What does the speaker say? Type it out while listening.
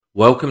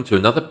Welcome to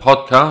another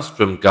podcast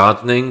from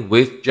Gardening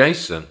with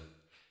Jason.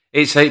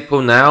 It's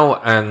April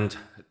now and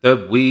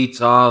the weeds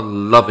are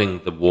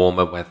loving the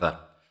warmer weather.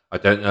 I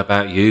don't know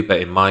about you, but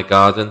in my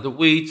garden the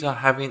weeds are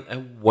having a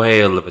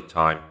whale of a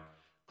time.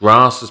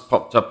 Grass has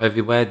popped up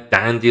everywhere,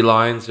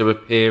 dandelions are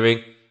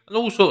appearing, and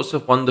all sorts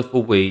of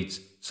wonderful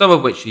weeds, some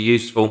of which are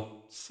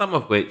useful, some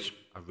of which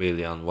are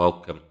really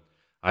unwelcome.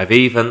 I've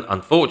even,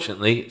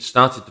 unfortunately,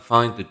 started to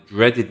find the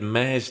dreaded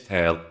mare's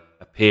tail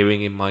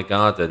appearing in my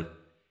garden.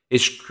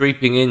 It's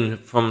creeping in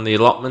from the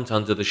allotment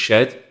under the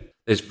shed.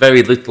 There's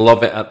very little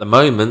of it at the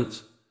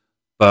moment,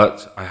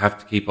 but I have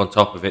to keep on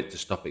top of it to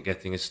stop it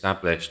getting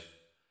established.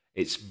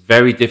 It's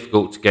very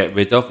difficult to get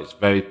rid of, it's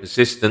very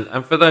persistent,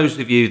 and for those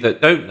of you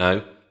that don't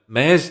know,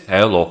 mare's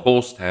tail, or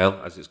horsetail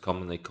as it's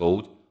commonly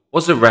called,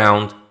 was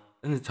around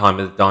in the time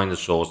of the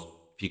dinosaurs.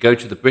 If you go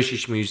to the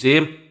British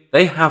Museum,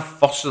 they have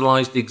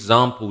fossilised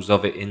examples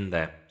of it in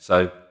there,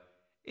 so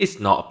it's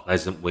not a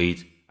pleasant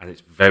weed and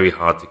it's very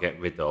hard to get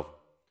rid of.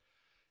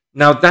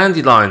 Now,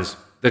 dandelions,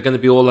 they're going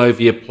to be all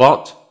over your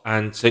plot,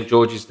 and St.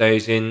 George's Day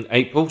is in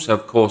April, so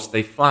of course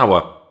they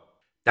flower.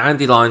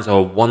 Dandelions are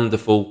a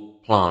wonderful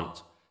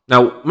plant.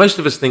 Now, most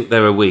of us think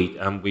they're a weed,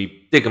 and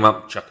we dig them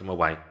up, chuck them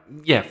away.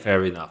 Yeah,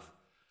 fair enough.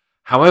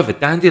 However,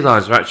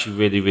 dandelions are actually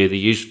really, really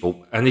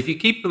useful, and if you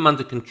keep them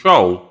under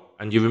control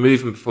and you remove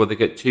them before they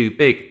get too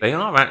big, they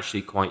are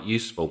actually quite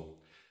useful.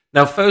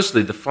 Now,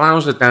 firstly, the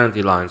flowers of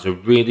dandelions are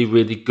really,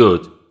 really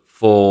good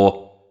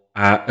for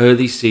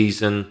early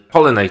season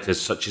pollinators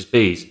such as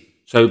bees.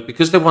 So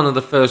because they're one of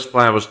the first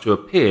flowers to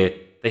appear,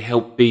 they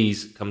help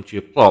bees come to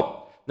your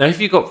plot. Now if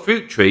you've got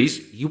fruit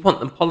trees, you want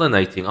them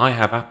pollinating. I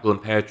have apple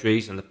and pear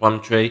trees and a plum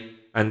tree,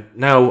 and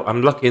now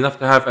I'm lucky enough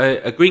to have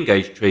a green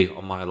gage tree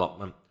on my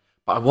allotment.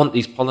 But I want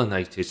these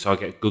pollinated so I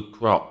get a good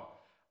crop.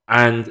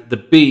 And the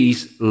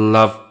bees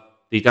love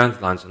the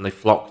dandelions and they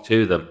flock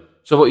to them.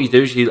 So what you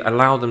do is you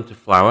allow them to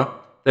flower.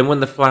 Then when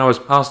the flower's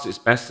past its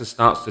best and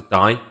starts to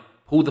die,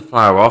 pull the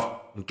flower off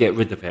and get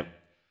rid of it.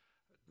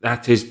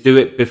 That is, do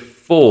it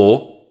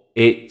before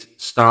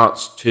it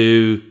starts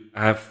to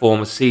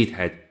form a seed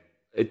head.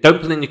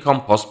 Don't put it in your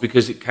compost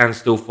because it can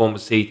still form a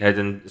seed head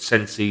and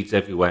send seeds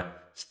everywhere.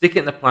 Stick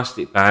it in a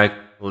plastic bag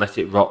and let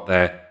it rot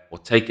there, or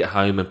take it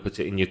home and put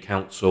it in your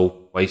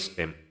council waste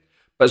bin.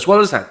 But as well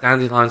as that,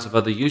 dandelions have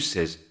other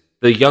uses.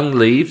 The young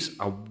leaves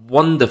are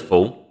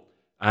wonderful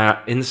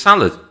in the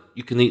salad.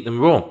 You can eat them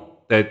raw.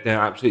 They're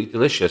absolutely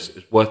delicious.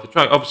 It's worth a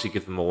try. Obviously,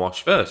 give them a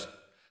wash first.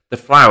 The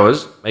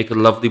flowers make a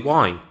lovely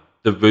wine.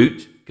 The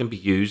root can be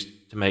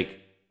used to make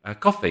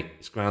coffee.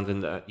 It's ground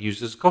and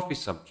used as a coffee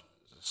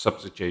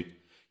substitute.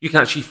 You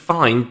can actually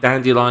find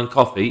dandelion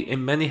coffee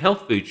in many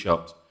health food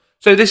shops.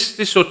 So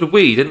this sort of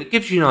weed, and it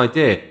gives you an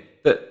idea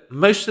that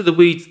most of the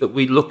weeds that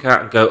we look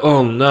at and go,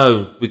 oh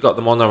no, we got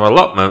them on our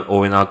allotment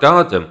or in our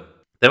garden,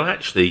 they're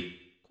actually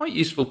quite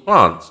useful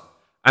plants.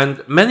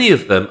 And many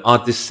of them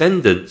are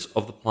descendants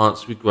of the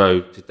plants we grow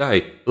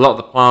today. A lot of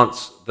the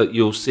plants that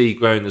you'll see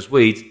grown as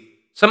weeds,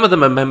 some of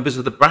them are members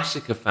of the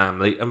brassica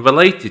family and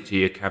related to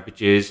your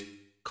cabbages,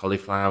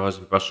 cauliflowers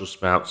and Brussels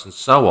sprouts and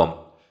so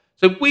on.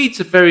 So weeds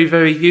are very,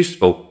 very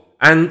useful.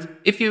 And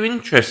if you're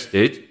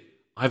interested,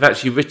 I've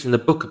actually written a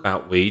book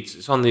about weeds.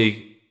 It's on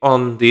the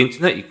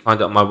internet. You can find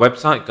it on my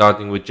website,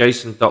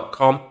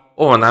 gardeningwithjason.com,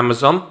 or on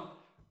Amazon.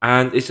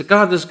 And it's a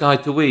gardener's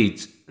guide to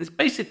weeds. And it's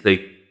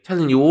basically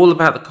telling you all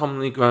about the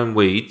commonly grown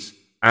weeds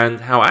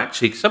and how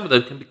actually some of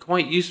them can be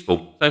quite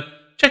useful. So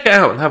check it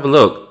out and have a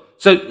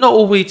look. So not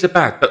all weeds are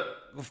bad, but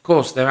of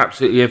course, they're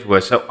absolutely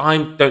everywhere. So I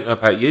don't know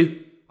about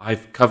you.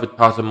 I've covered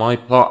part of my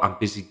plot. I'm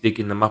busy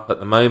digging them up at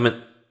the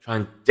moment,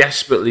 trying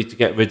desperately to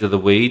get rid of the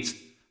weeds.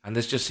 And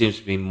there just seems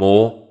to be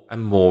more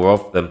and more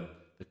of them.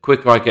 The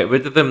quicker I get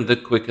rid of them, the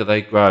quicker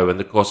they grow.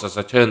 And of course, as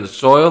I turn the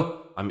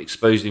soil, I'm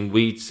exposing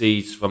weed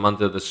seeds from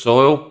under the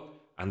soil.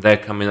 And they're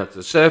coming up to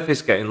the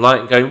surface, getting light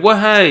and going, whoa,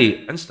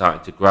 hey, and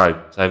starting to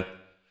grow. So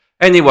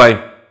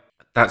anyway,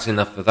 that's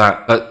enough of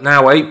that. But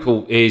now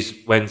April is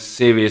when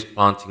serious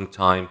planting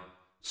time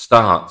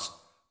starts.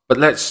 But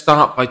let's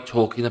start by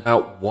talking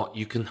about what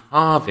you can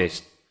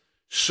harvest.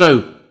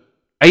 So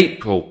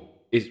April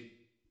is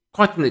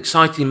quite an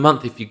exciting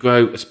month if you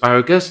grow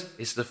asparagus.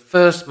 It's the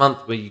first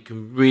month where you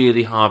can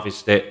really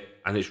harvest it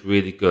and it's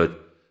really good.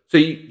 So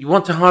you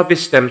want to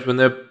harvest stems when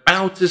they're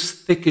about as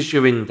thick as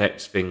your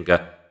index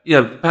finger.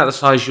 You know, about the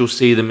size you'll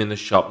see them in the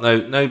shop.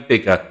 No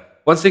bigger.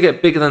 Once they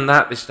get bigger than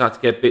that, they start to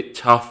get a bit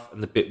tough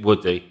and a bit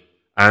woody.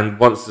 And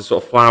once the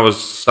sort of flowers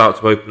start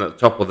to open at the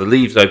top or the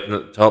leaves open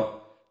at the top,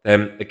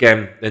 then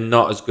again, they're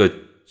not as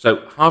good.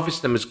 So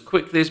harvest them as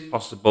quickly as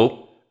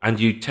possible and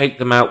you take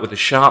them out with a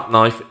sharp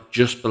knife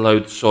just below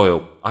the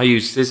soil. I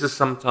use scissors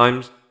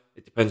sometimes.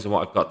 It depends on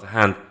what I've got to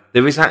hand.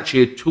 There is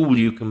actually a tool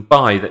you can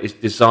buy that is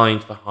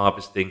designed for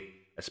harvesting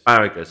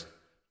asparagus,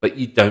 but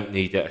you don't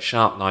need it. A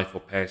sharp knife or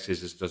pair of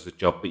scissors does the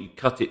job, but you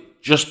cut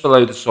it just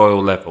below the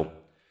soil level.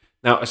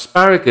 Now,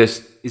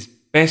 asparagus is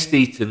best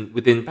eaten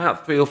within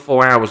about 3 or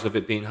 4 hours of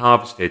it being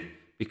harvested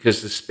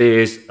because the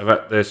spears are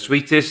at their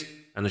sweetest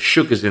and the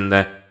sugars in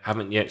there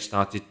haven't yet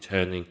started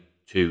turning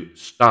to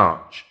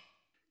starch.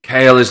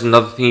 Kale is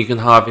another thing you can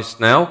harvest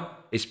now.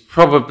 It's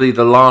probably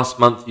the last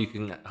month you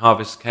can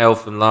harvest kale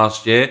from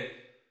last year.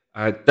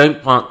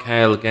 Don't plant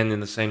kale again in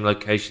the same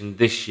location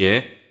this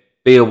year.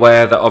 Be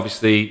aware that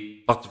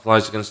obviously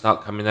butterflies are going to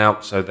start coming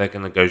out, so they're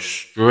going to go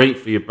straight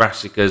for your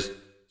brassicas.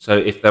 So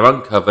if they're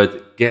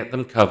uncovered, get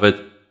them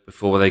covered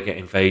before they get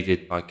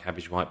invaded by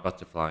cabbage white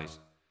butterflies.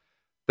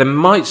 There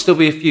might still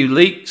be a few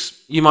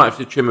leeks. You might have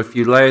to trim a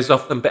few layers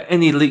off them, but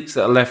any leeks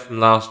that are left from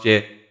last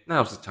year,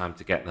 now's the time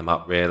to get them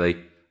up, really.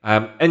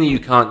 Any you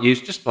can't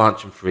use, just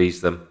blanch and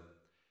freeze them.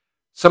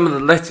 Some of the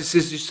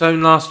lettuces you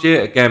sown last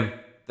year, again,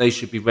 they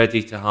should be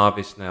ready to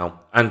harvest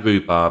now. And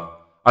rhubarb.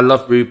 I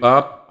love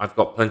rhubarb. I've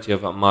got plenty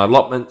of it on my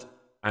allotment.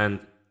 And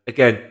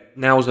again,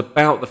 now is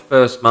about the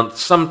first month.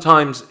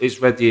 Sometimes it's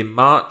ready in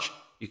March.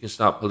 You can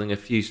start pulling a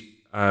few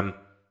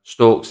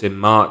stalks in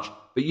March.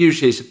 But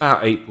usually it's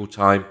about April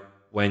time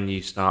when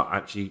you start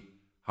actually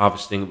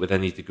harvesting it with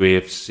any degree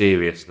of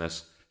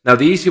seriousness. Now,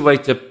 the easy way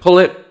to pull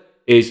it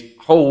is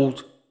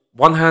hold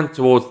one hand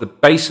towards the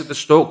base of the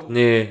stalk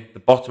near the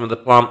bottom of the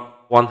plant,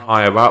 one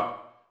higher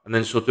up, and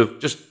then sort of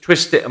just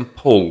twist it and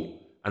pull,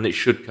 and it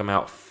should come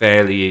out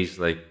fairly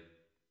easily.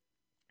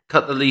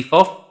 Cut the leaf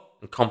off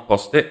and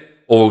compost it,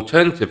 or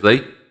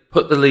alternatively,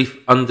 put the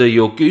leaf under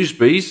your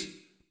gooseberries,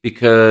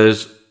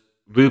 because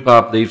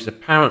rhubarb leaves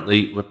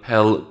apparently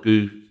repel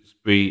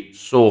gooseberry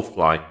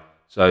sawfly.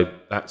 So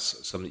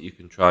that's something you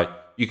can try.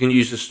 You can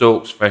use the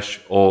stalks fresh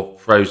or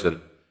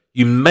frozen.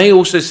 You may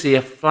also see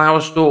a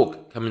flower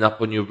stalk coming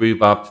up on your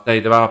rhubarb today.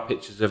 There are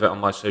pictures of it on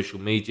my social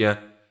media.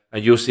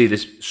 And you'll see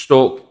this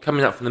stalk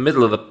coming up from the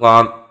middle of the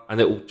plant,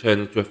 and it will turn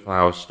into a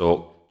flower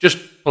stalk.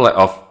 Just pull it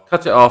off,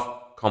 cut it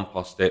off,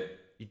 compost it.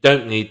 You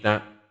don't need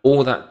that.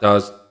 All that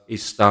does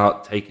is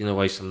start taking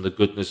away some of the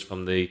goodness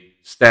from the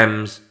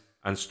stems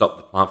and stop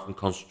the plant from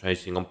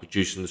concentrating on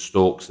producing the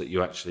stalks that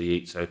you actually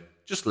eat. So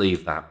just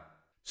leave that.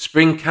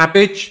 Spring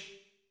cabbage.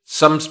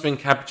 Some spring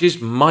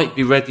cabbages might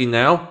be ready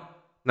now.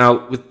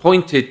 Now, with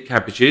pointed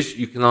cabbages,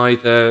 you can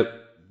either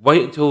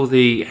wait until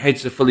the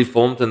heads are fully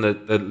formed and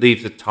the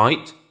leaves are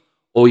tight,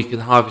 or you can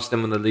harvest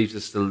them when the leaves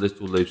are still a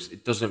little loose.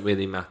 It doesn't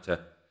really matter.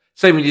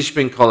 Same with your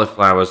spring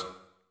cauliflowers.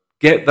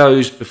 Get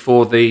those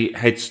before the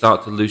heads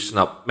start to loosen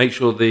up. Make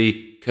sure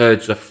the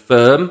curds are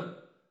firm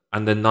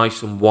and they're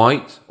nice and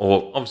white,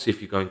 or obviously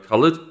if you're going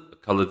coloured, a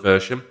coloured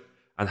version,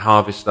 and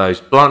harvest those.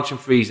 Blanch and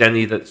freeze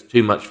any that's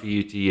too much for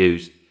you to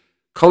use.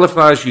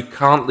 Cauliflowers you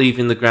can't leave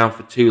in the ground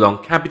for too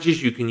long.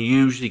 Cabbages you can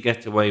usually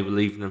get away with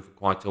leaving them for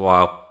quite a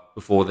while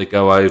before they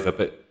go over,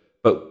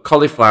 but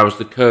cauliflowers,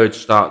 the curds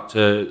start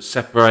to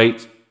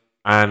separate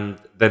and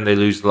then they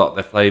lose a lot of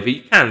their flavour.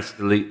 You can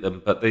still eat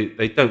them, but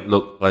they don't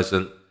look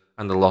pleasant,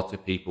 and a lot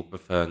of people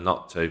prefer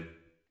not to.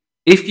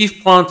 If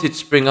you've planted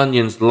spring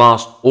onions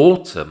last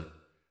autumn,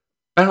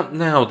 about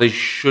now they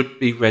should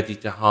be ready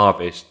to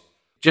harvest.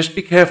 Just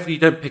be careful you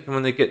don't pick them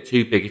when they get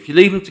too big. If you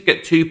leave them to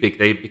get too big,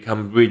 they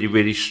become really,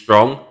 really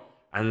strong,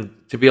 and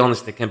to be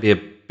honest, they can be a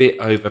bit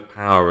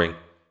overpowering.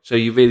 So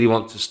you really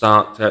want to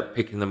start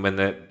picking them when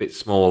they're a bit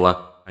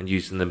smaller and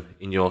using them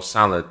in your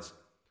salads.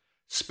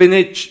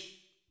 Spinach,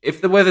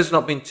 if the weather's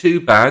not been too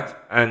bad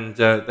and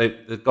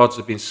the gods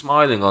have been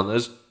smiling on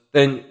us,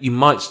 then you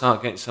might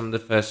start getting some of the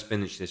first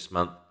spinach this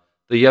month.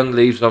 The young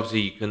leaves,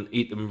 obviously, you can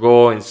eat them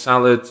raw in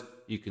salads.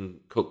 You can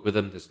cook with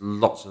them. There's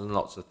lots and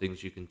lots of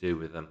things you can do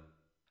with them.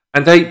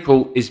 And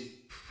April is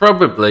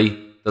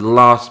probably the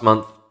last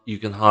month you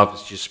can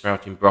harvest your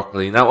sprouting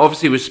broccoli. Now,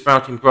 obviously, with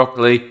sprouting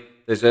broccoli,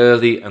 there's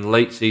early and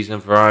late season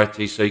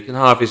varieties, so you can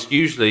harvest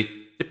usually,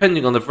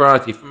 depending on the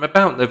variety, from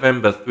about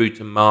November through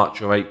to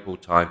March or April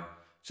time.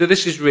 So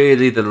this is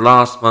really the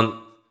last month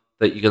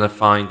that you're going to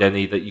find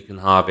any that you can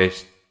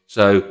harvest.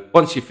 So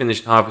once you've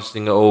finished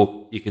harvesting it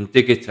all, you can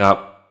dig it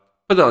up,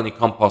 put it on your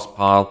compost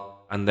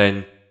pile, and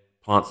then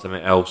plant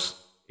something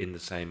else in the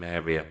same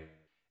area.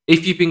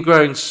 If you've been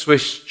growing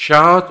Swiss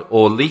chard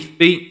or leaf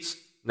beets,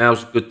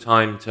 now's a good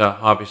time to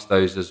harvest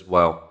those as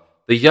well.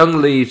 The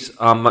young leaves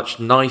are much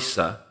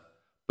nicer,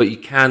 but you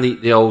can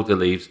eat the older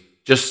leaves.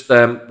 Just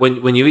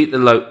when you eat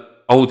the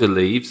older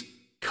leaves,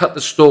 cut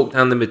the stalk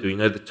down the middle,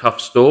 the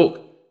tough stalk,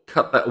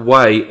 cut that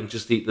away and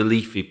just eat the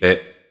leafy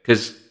bit,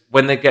 because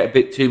when they get a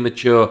bit too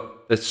mature,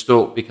 the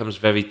stalk becomes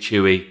very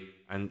chewy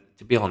and,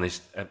 to be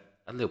honest, a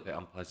little bit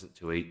unpleasant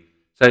to eat.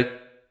 So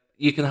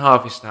you can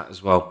harvest that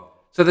as well.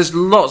 So there's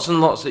lots and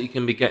lots that you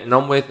can be getting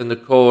on with, and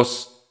of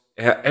course,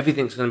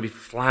 everything's going to be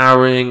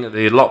flowering,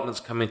 the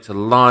allotment's coming to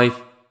life.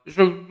 It's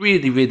a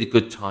really, really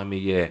good time of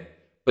year.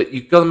 But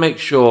you've got to make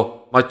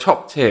sure, my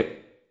top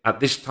tip at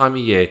this time of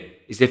year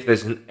is if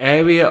there's an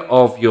area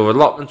of your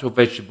allotment or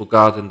vegetable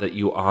garden that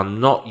you are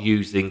not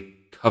using,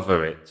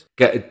 cover it.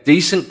 Get a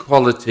decent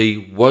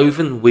quality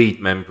woven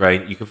weed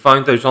membrane. You can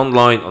find those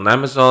online on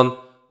Amazon,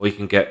 or you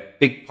can get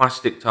big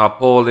plastic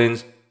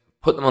tarpaulins,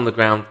 put them on the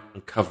ground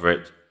and cover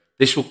it.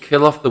 This will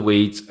kill off the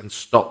weeds and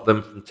stop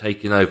them from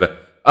taking over.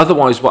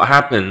 Otherwise, what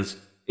happens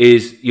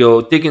is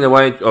you're digging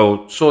away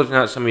or sorting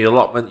out some of your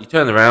allotment, you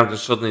turn around and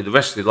suddenly the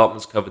rest of the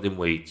allotment's covered in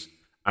weeds.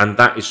 And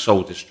that is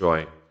soul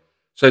destroying.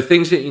 So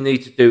things that you need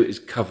to do is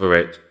cover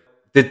it.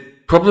 The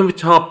Problem with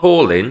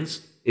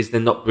tarpaulins is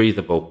they're not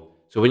breathable.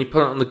 So when you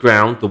put it on the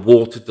ground, the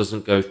water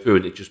doesn't go through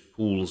and it just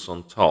pools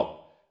on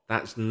top.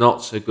 That's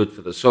not so good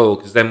for the soil,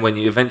 because then when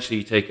you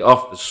eventually take it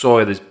off, the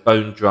soil is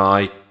bone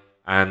dry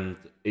and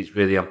it's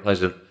really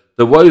unpleasant.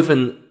 The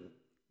woven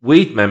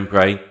weed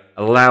membrane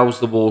allows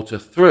the water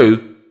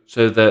through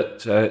so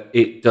that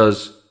it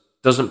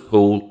doesn't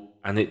pool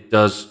and it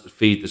does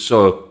feed the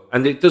soil.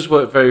 And it does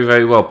work very,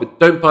 very well. But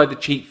don't buy the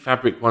cheap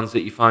fabric ones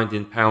that you find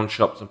in pound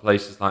shops and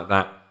places like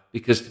that,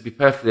 because to be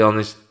perfectly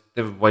honest,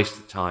 they're a waste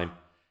of time.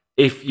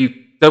 If you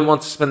don't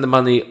want to spend the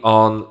money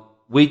on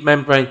weed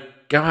membrane,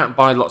 go out and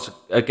buy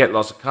get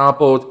lots of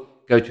cardboard,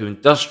 go to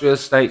industrial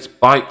estates,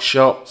 bike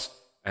shops,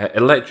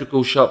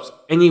 electrical shops,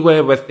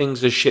 anywhere where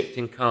things are shipped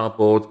in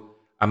cardboard,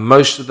 and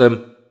most of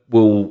them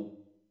will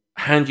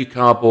hand you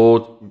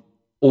cardboard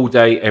all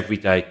day, every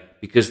day,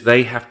 because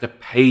they have to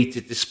pay to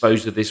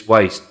dispose of this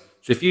waste.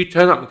 So if you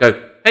turn up and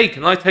go, hey,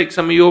 can I take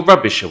some of your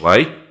rubbish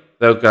away?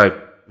 They'll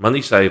go,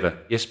 money saver,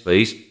 yes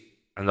please,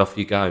 and off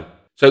you go.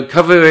 So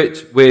cover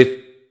it with,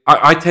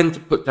 I tend to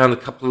put down a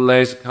couple of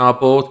layers of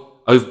cardboard,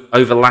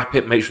 overlap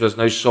it, make sure there's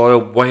no soil,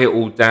 weigh it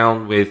all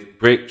down with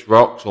bricks,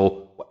 rocks,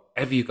 or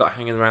whatever you've got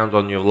hanging around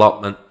on your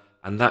allotment,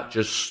 and that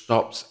just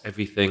stops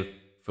everything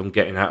from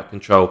getting out of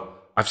control.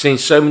 I've seen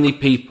so many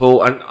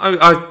people, and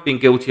I've been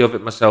guilty of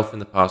it myself in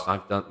the past.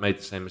 Made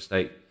the same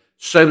mistake.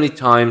 So many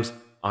times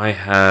I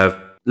have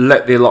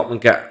let the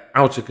allotment get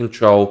out of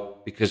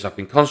control because I've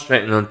been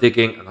concentrating on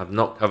digging and I've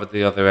not covered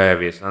the other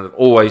areas. And I've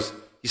always,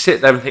 you sit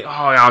there and think, oh,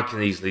 I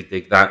can easily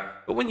dig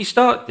that. But when you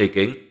start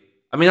digging,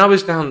 I mean, I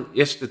was down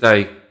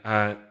yesterday,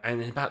 and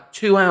in about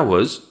 2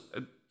 hours,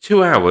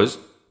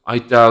 I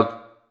dug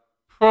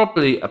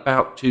probably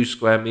about 2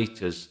 square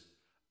meters.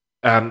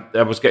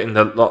 I was getting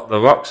the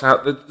rocks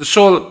out. The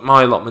soil at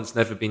my allotment's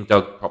never been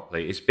dug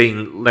properly. It's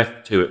been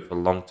left to it for a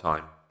long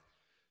time.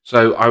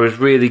 So I was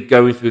really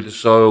going through the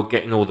soil,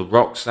 getting all the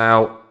rocks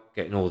out,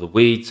 getting all the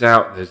weeds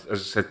out. There's, as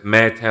I said,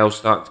 maretails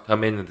starting to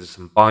come in, and there's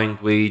some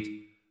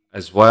bindweed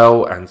as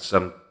well, and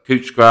some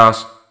couch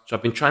grass. So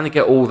I've been trying to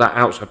get all that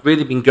out. So I've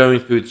really been going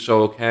through the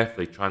soil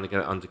carefully, trying to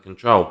get it under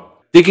control.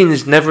 Digging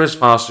is never as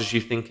fast as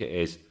you think it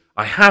is.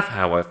 I have,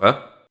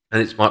 however,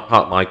 and it's part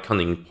of my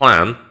cunning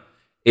plan,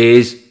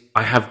 is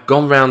I have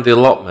gone round the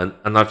allotment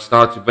and I've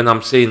started, when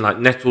I'm seeing like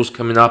nettles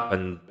coming up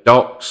and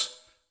docks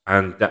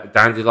and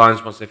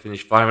dandelions, once they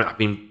finish flowering, I've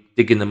been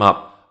digging them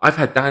up. I've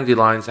had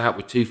dandelions out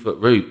with 2-foot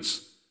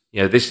roots.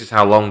 You know, this is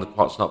how long the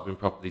plot's not been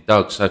properly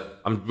dug. So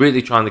I'm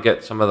really trying to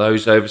get some of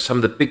those over. Some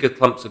of the bigger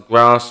clumps of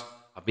grass,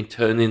 I've been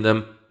turning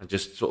them and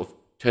just sort of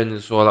turning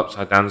the soil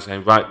upside down and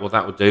saying, right, well,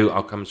 that will do.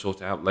 I'll come and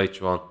sort it out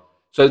later on.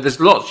 So there's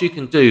lots you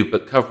can do,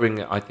 but covering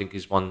it, I think,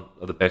 is one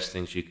of the best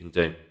things you can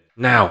do.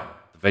 Now,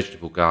 the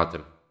vegetable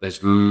garden.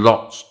 There's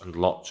lots and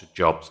lots of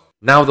jobs.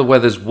 Now the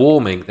weather's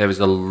warming, there is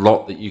a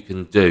lot that you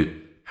can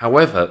do.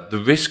 However, the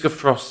risk of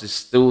frost is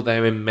still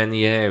there in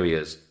many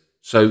areas.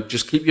 So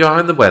just keep your eye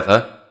on the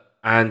weather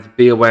and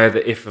be aware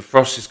that if a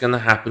frost is going to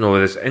happen, or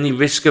there's any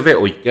risk of it,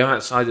 or you go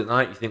outside at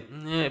night, you think,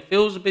 it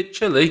feels a bit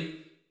chilly,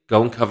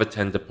 go and cover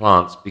tender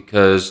plants,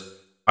 because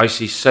I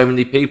see so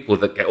many people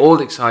that get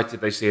all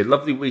excited. They see a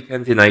lovely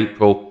weekend in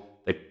April,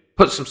 they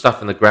put some stuff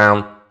in the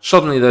ground,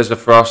 suddenly there's a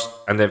frost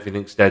and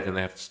everything's dead and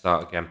they have to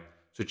start again.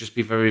 So just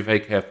be very, very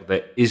careful.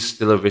 There is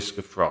still a risk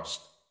of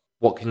frost.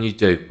 What can you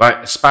do?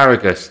 Right,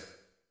 asparagus.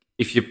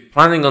 If you're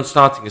planning on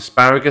starting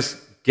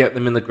asparagus, get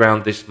them in the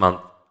ground this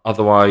month.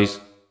 Otherwise,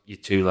 you're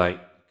too late.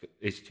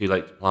 It's too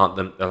late to plant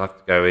them. They'll have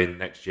to go in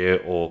next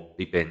year or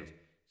be binned.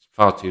 It's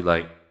far too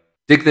late.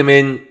 Dig them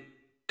in,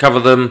 cover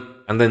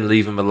them, and then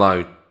leave them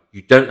alone.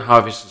 You don't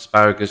harvest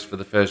asparagus for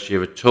the first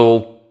year at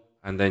all,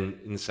 and then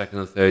in the second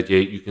or third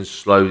year, you can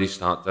slowly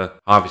start to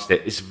harvest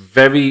it. It's a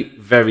very,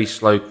 very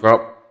slow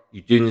crop.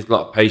 You do need a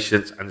lot of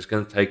patience, and it's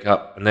going to take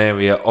up an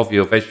area of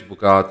your vegetable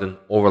garden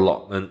or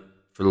allotment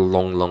for a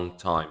long, long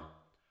time.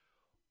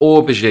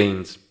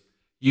 Aubergines.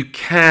 You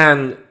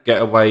can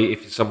get away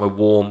if you're somewhere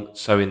warm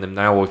sowing them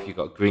now, or if you've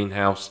got a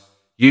greenhouse.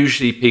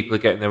 Usually people are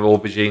getting their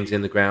aubergines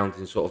in the ground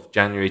in sort of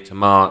January to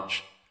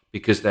March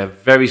because they're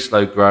very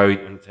slow growing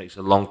and it takes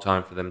a long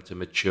time for them to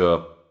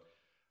mature.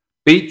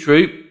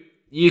 Beetroot,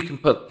 you can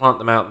plant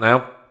them out now,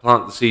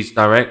 plant the seeds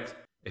direct.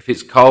 If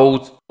it's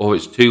cold or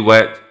it's too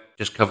wet,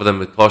 just cover them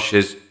with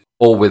cloches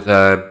or with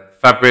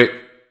fabric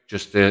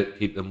just to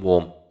keep them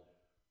warm.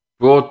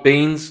 Broad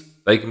beans,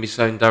 they can be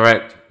sown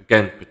direct.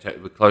 Again,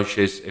 protected with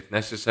cloches if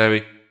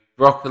necessary.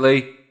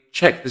 Broccoli,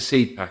 check the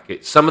seed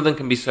packet. Some of them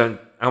can be sown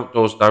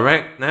outdoors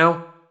direct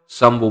now.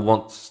 Some will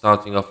want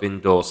starting off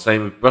indoors.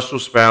 Same with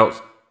Brussels sprouts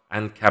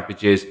and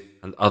cabbages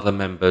and other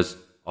members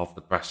of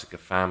the brassica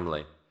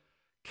family.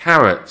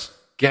 Carrots,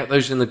 get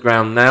those in the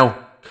ground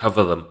now.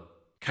 Cover them.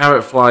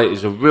 Carrot fly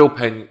is a real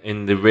pain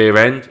in the rear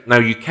end. Now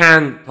you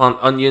can plant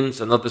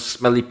onions and other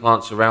smelly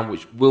plants around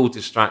which will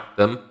distract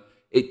them.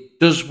 It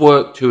does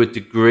work to a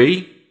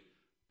degree,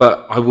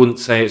 but I wouldn't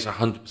say it's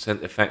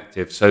 100%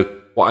 effective.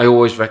 So what I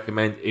always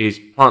recommend is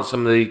plant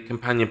some of the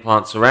companion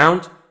plants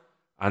around,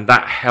 and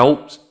that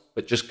helps,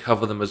 but just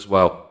cover them as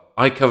well.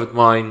 I covered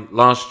mine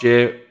last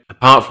year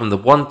Apart from the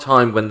one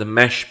time when the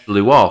mesh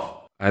blew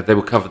off, they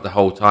were covered the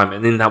whole time.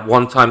 And in that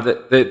one time,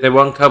 they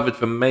were uncovered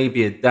for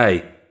maybe a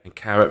day, and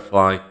carrot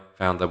fly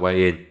found their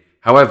way in.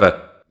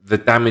 However, the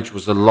damage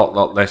was a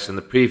lot less than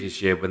the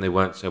previous year when they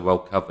weren't so well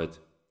covered.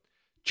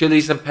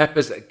 Chilies and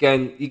peppers,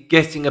 again, you're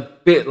getting a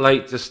bit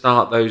late to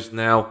start those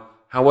now.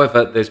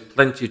 However, there's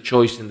plenty of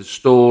choice in the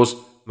stores.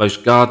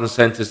 Most garden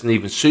centres and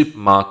even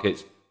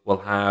supermarkets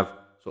will have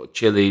sort of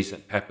chilies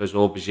and peppers,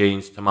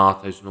 aubergines,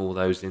 tomatoes and all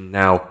those in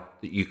now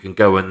that you can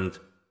go and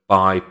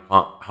buy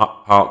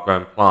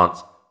part-grown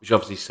plants, which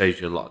obviously saves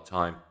you a lot of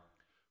time.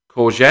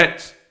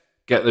 Courgettes,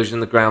 get those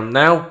in the ground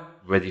now,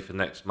 ready for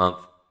next month.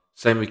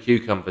 Same with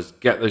cucumbers,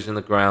 get those in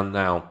the ground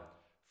now.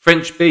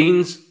 French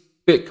beans,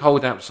 bit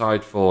cold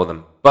outside for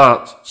them,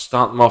 but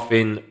start them off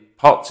in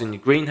pots in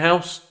your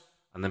greenhouse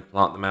and then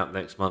plant them out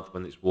next month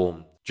when it's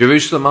warm.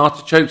 Jerusalem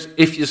artichokes,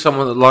 if you're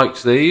someone that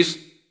likes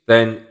these,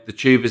 then the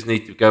tubers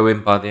need to go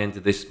in by the end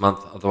of this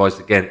month. Otherwise,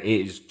 again,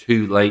 it is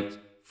too late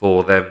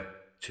for them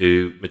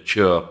to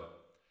mature.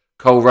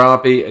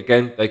 Kohlrabi,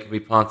 again, they can be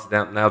planted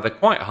out now. They're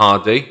quite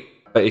hardy,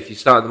 but if you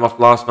started them off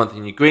last month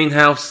in your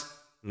greenhouse,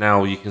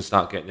 now you can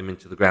start getting them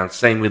into the ground.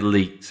 Same with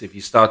leeks. If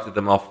you started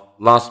them off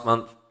last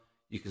month,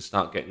 you can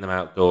start getting them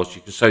outdoors.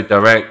 You can sow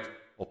direct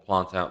or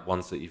plant out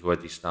ones that you've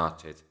already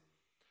started.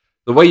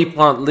 The way you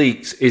plant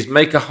leeks is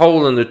make a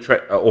hole in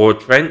or a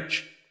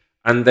trench,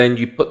 and then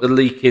you put the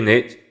leek in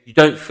it. You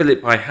don't fill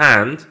it by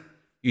hand.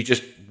 You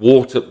just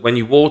water. When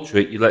you water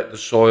it, you let the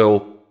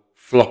soil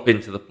flop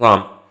into the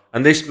plant.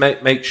 And this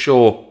makes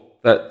sure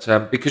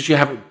that because you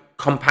haven't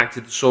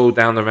compacted the soil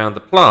down around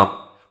the plant,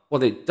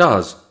 what it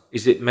does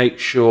is it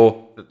makes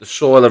sure that the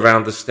soil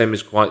around the stem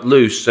is quite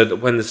loose so that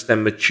when the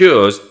stem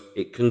matures,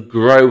 it can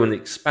grow and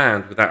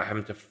expand without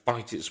having to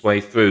fight its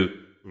way through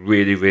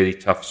really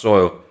tough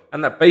soil.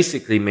 And that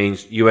basically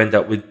means you end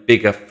up with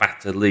bigger,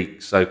 fatter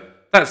leeks. So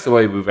that's the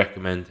way we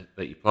recommend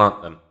that you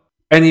plant them.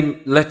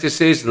 Any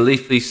lettuces and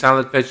leafy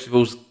salad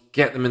vegetables,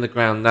 get them in the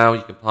ground now.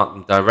 You can plant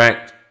them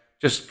direct.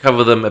 Just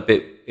cover them a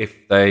bit if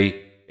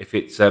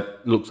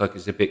it looks like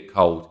it's a bit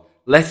cold.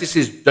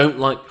 Lettuces don't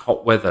like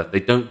hot weather. They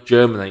don't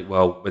germinate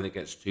well when it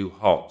gets too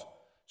hot.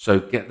 So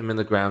get them in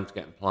the ground to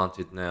get them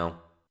planted now.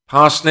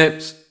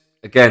 Parsnips,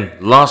 again,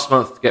 last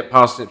month to get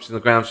parsnips in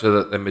the ground so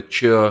that they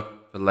mature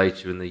for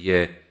later in the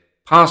year.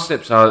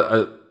 Parsnips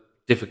are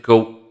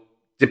difficult.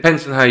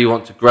 Depends on how you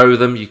want to grow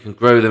them. You can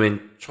grow them in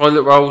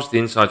toilet rolls, the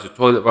insides of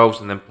toilet rolls,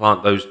 and then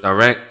plant those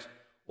direct.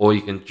 Or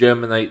you can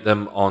germinate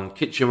them on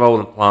kitchen roll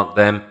and plant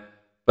them.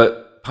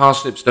 But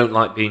parsnips don't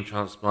like being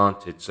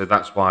transplanted, so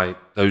that's why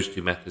those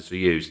two methods are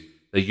used.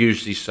 They're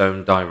usually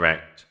sown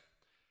direct.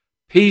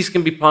 Peas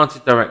can be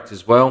planted direct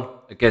as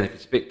well. Again, if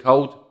it's a bit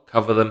cold,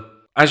 cover them.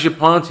 As you're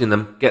planting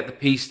them, get the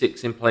pea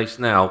sticks in place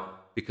now,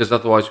 because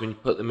otherwise when you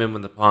put them in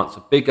when the plants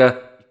are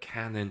bigger, you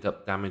can end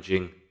up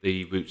damaging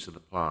the roots of the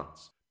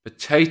plants.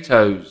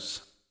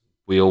 Potatoes.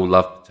 We all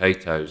love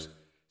potatoes.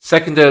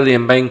 Second early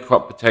and main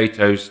crop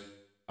potatoes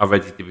are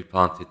ready to be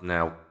planted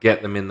now.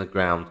 Get them in the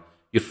ground.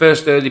 Your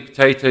first early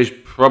potatoes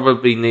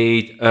probably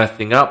need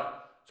earthing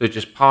up, so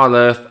just pile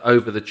earth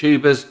over the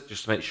tubers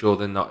just to make sure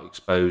they're not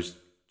exposed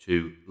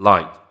to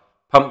light.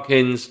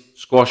 Pumpkins,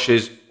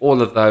 squashes,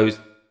 all of those,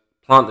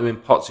 plant them in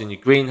pots in your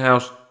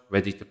greenhouse,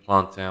 ready to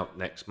plant out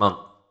next month.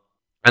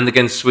 And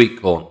again,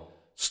 sweet corn.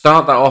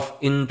 Start that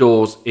off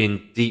indoors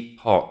in deep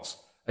pots.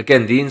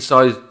 Again,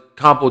 the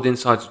cardboard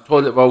insides of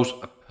toilet rolls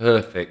are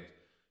perfect.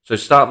 So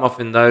start them off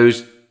in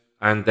those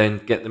and then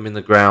get them in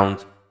the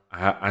ground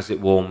as it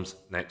warms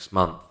next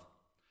month.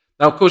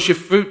 Now, of course, your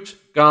fruit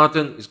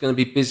garden is going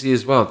to be busy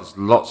as well. There's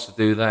lots to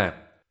do there.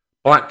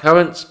 Black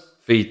currants,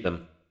 feed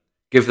them.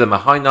 Give them a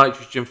high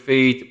nitrogen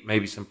feed,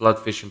 maybe some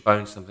bloodfish and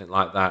bones, something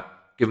like that.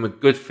 Give them a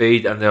good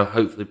feed and they'll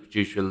hopefully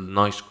produce a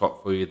nice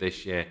crop for you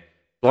this year.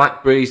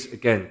 Blackberries,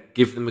 again,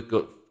 give them a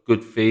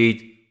good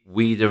feed,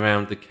 weed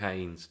around the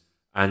canes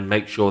and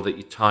make sure that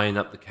you're tying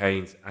up the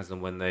canes as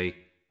and when they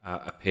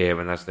appear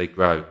and as they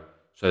grow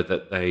so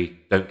that they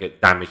don't get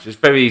damaged. It's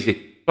very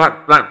easy.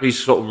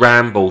 Blackberries sort of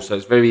ramble, so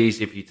it's very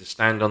easy for you to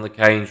stand on the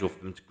canes or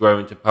for them to grow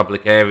into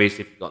public areas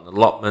if you've got an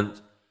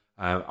allotment.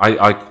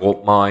 I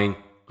caught mine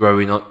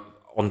growing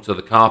onto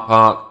the car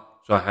park,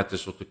 so I had to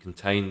sort of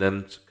contain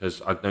them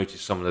because I'd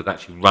noticed someone had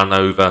actually run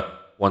over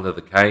one of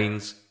the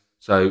canes.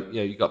 So,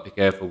 you've got to be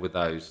careful with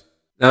those.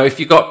 Now, if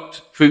you've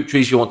got fruit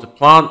trees you want to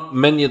plant,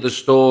 many of the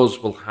stores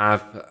will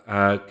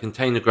have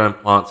container-grown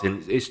plants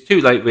in. It's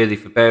too late, really,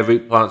 for bare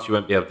root plants. You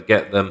won't be able to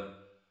get them.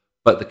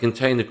 But the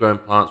container-grown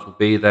plants will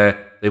be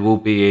there. They will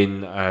be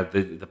in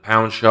the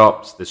pound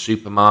shops, the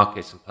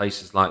supermarkets, and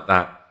places like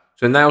that.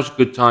 So now's a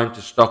good time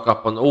to stock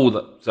up on all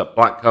the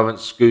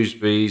blackcurrants,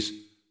 gooseberries,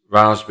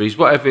 raspberries,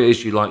 whatever it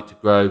is you like to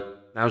grow.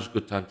 Now's a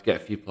good time to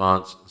get a few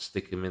plants and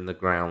stick them in the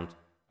ground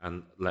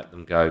and let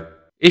them go.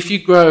 If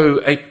you grow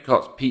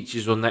apricots,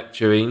 peaches, or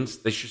nectarines,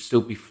 they should still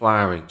be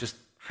flowering. Just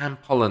hand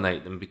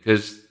pollinate them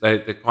because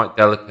they're quite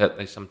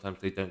delicate. Sometimes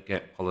they don't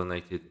get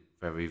pollinated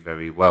very,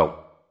 very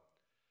well.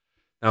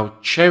 Now,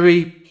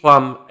 cherry,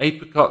 plum,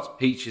 apricots,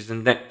 peaches,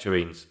 and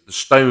nectarines, the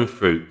stone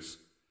fruits.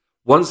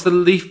 Once the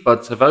leaf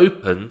buds have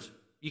opened,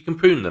 you can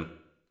prune them.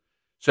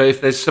 So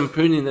if there's some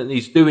pruning that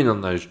needs doing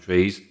on those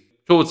trees,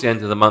 towards the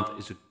end of the month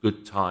is a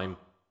good time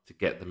to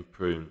get them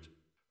pruned.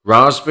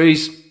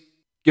 Raspberries,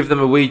 give them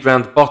a weed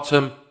round the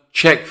bottom,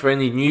 check for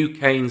any new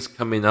canes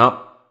coming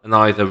up and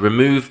either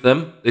remove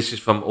them. This is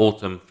from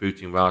autumn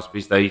fruiting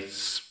raspberries.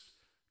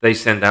 They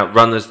send out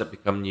runners that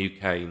become new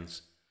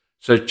canes.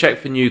 So check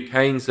for new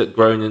canes that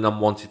grown in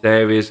unwanted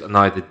areas and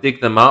either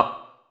dig them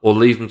up or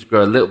leave them to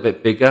grow a little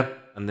bit bigger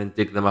and then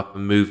dig them up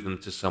and move them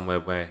to somewhere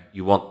where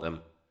you want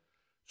them.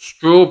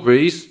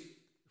 Strawberries,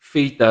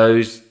 feed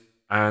those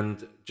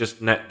and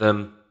just net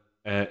them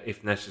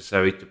if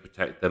necessary to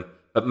protect them.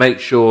 But make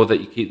sure that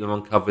you keep them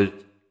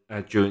uncovered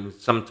during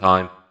some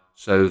time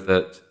so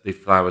that the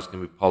flowers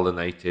can be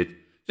pollinated.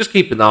 Just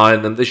keep an eye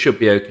on them. They should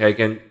be okay.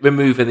 Again,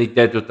 remove any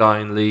dead or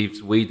dying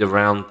leaves, weed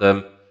around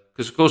them.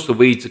 Because, of course, the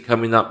weeds are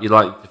coming up. You're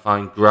likely to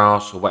find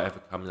grass or whatever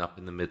coming up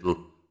in the middle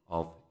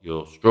of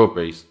your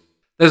strawberries.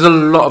 There's a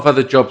lot of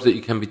other jobs that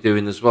you can be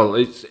doing as well.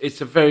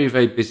 It's a very,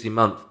 very busy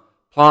month.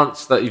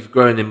 Plants that you've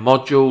grown in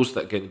modules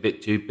that are getting a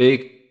bit too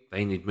big,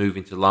 they need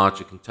moving to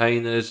larger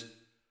containers.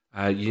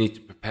 You need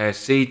to prepare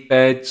seed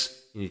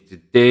beds. You need to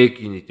dig.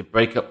 You need to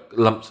break up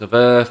lumps of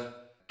earth.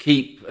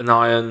 Keep an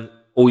eye on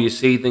all your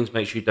seedlings.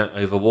 Make sure you don't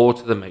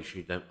overwater them. Make sure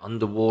you don't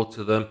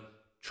underwater them.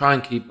 Try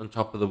and keep on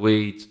top of the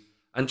weeds.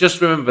 And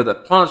just remember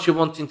that plants you're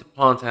wanting to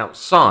plant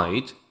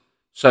outside.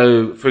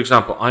 So, for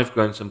example, I've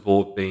grown some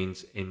board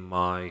beans in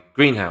my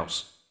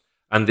greenhouse.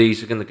 And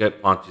these are going to get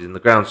planted in the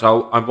ground.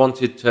 So I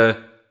wanted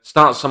to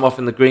start some off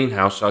in the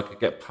greenhouse so I could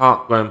get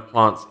part-grown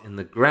plants in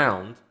the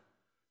ground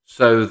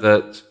so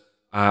that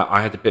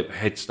I had a bit of a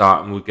head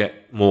start and we'll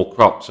get more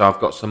crops. So I've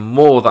got some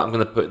more that I'm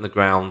going to put in the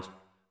ground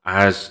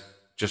as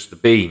just the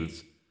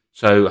beans.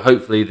 So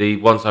hopefully the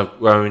ones I've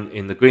grown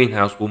in the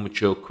greenhouse will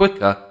mature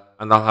quicker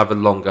and I'll have a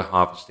longer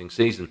harvesting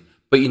season.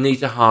 But you need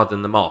to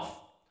harden them off.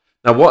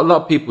 Now what a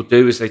lot of people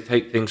do is they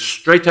take things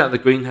straight out of the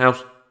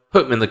greenhouse,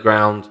 put them in the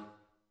ground,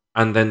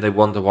 and then they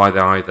wonder why they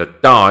either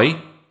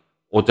die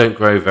or don't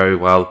grow very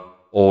well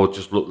or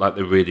just look like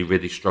they're really,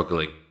 really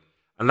struggling.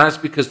 And that's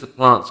because the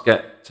plants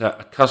get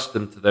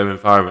accustomed to their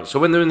environment. So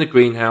when they're in the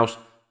greenhouse,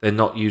 they're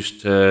not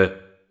used to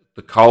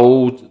the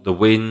cold, the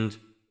wind,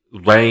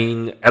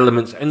 rain,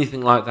 elements,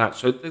 anything like that.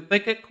 So they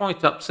get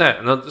quite upset,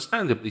 and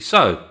understandably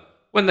so,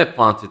 when they're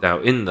planted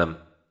out in them.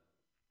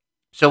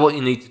 So what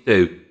you need to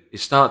do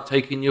is start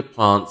taking your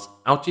plants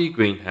out of your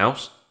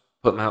greenhouse,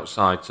 put them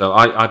outside. So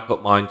I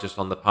put mine just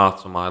on the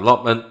path to my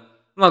allotment,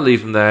 and I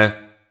leave them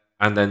there,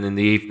 and then in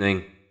the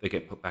evening, they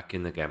get put back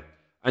in again.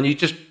 And you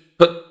just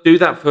do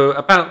that for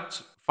about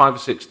 5 or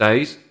 6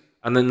 days,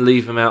 and then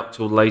leave them out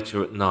till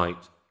later at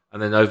night.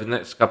 And then over the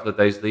next couple of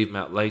days, leave them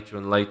out later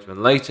and later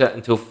and later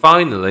until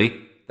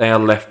finally they are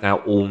left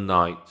out all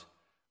night.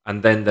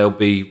 And then they'll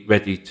be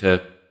ready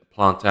to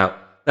plant out.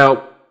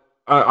 Now,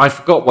 I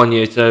forgot one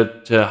year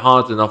to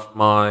harden off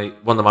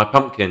one of my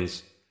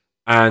pumpkins.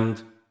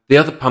 And the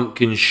other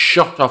pumpkins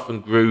shot off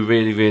and grew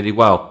really, really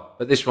well.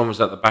 But this one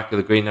was at the back of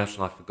the greenhouse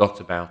and I forgot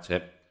about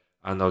it.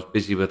 And I was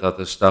busy with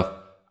other stuff.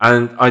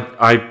 And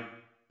I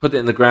put it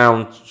in the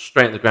ground,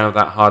 straight in the ground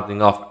without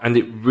hardening off, and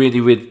it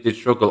really, really did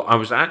struggle. I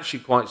was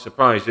actually quite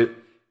surprised.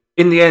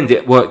 In the end,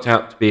 it worked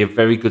out to be a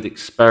very good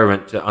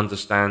experiment to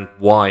understand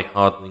why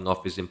hardening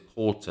off is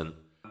important.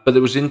 But it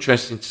was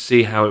interesting to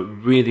see how it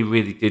really,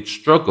 really did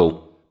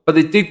struggle. But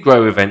it did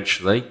grow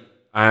eventually,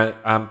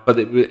 but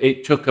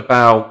it took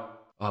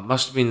about, it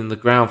must have been in the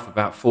ground for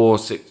about 4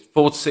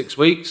 to 6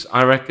 weeks,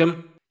 I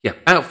reckon. Yeah,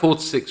 about 4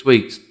 to 6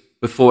 weeks.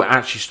 Before it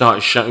actually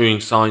started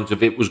showing signs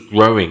of it was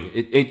growing.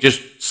 It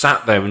just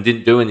sat there and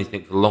didn't do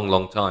anything for a long,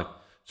 long time.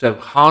 So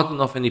harden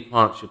off any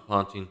plants you're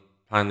planning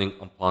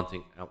on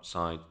planting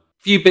outside. A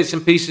few bits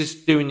and pieces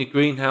to do in your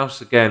greenhouse.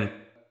 Again,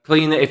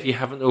 clean it if you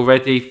haven't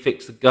already.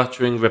 Fix the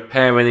guttering,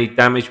 repair any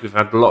damage. We've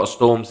had a lot of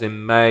storms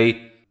in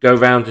May. Go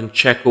around and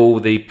check all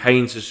the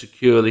panes are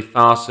securely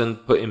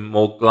fastened. Put in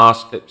more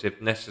glass clips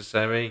if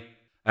necessary.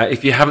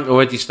 If you haven't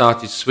already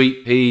started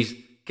sweet peas,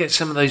 get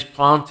some of those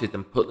planted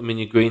and put them in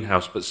your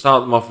greenhouse, but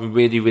start them off in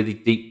really, really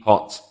deep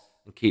pots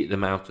and keep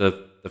them out of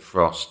the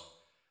frost.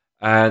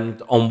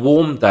 And on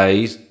warm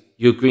days,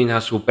 your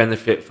greenhouse will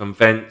benefit from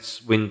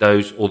vents,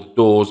 windows, or the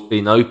doors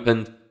being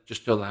opened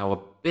just to allow a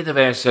bit of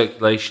air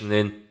circulation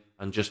in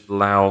and just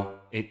allow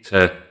it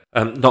to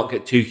not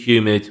get too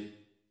humid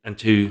and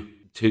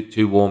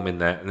too warm in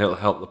there, and it'll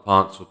help the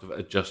plants sort of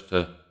adjust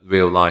to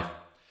real life.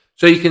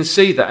 So you can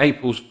see that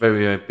April's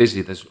very, very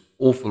busy. There's an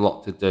awful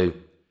lot to do.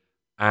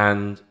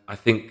 And I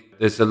think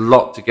there's a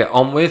lot to get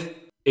on with.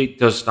 It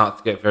does start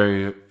to get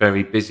very,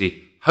 very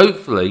busy.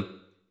 Hopefully,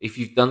 if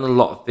you've done a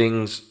lot of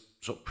things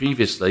sort of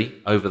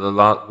previously over the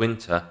last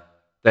winter,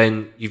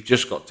 then you've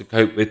just got to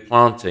cope with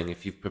planting.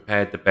 If you've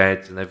prepared the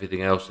beds and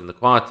everything else in the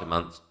quieter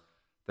months,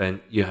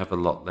 then you have a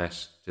lot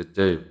less to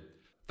do.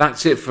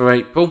 That's it for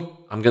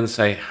April. I'm going to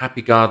say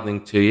happy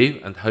gardening to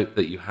you and hope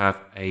that you have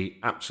an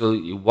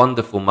absolutely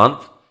wonderful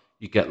month.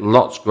 You get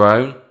lots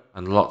grown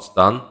and lots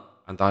done.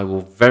 And I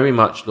will very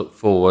much look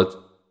forward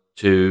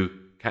to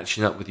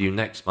catching up with you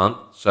next month.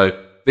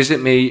 So Visit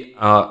me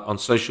on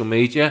social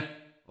media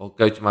or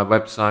go to my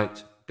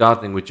website,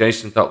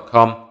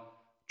 gardeningwithjason.com.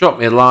 Drop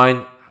me a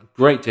line.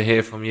 Great to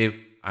hear from you,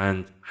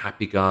 and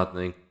happy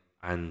gardening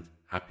and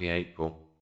happy April.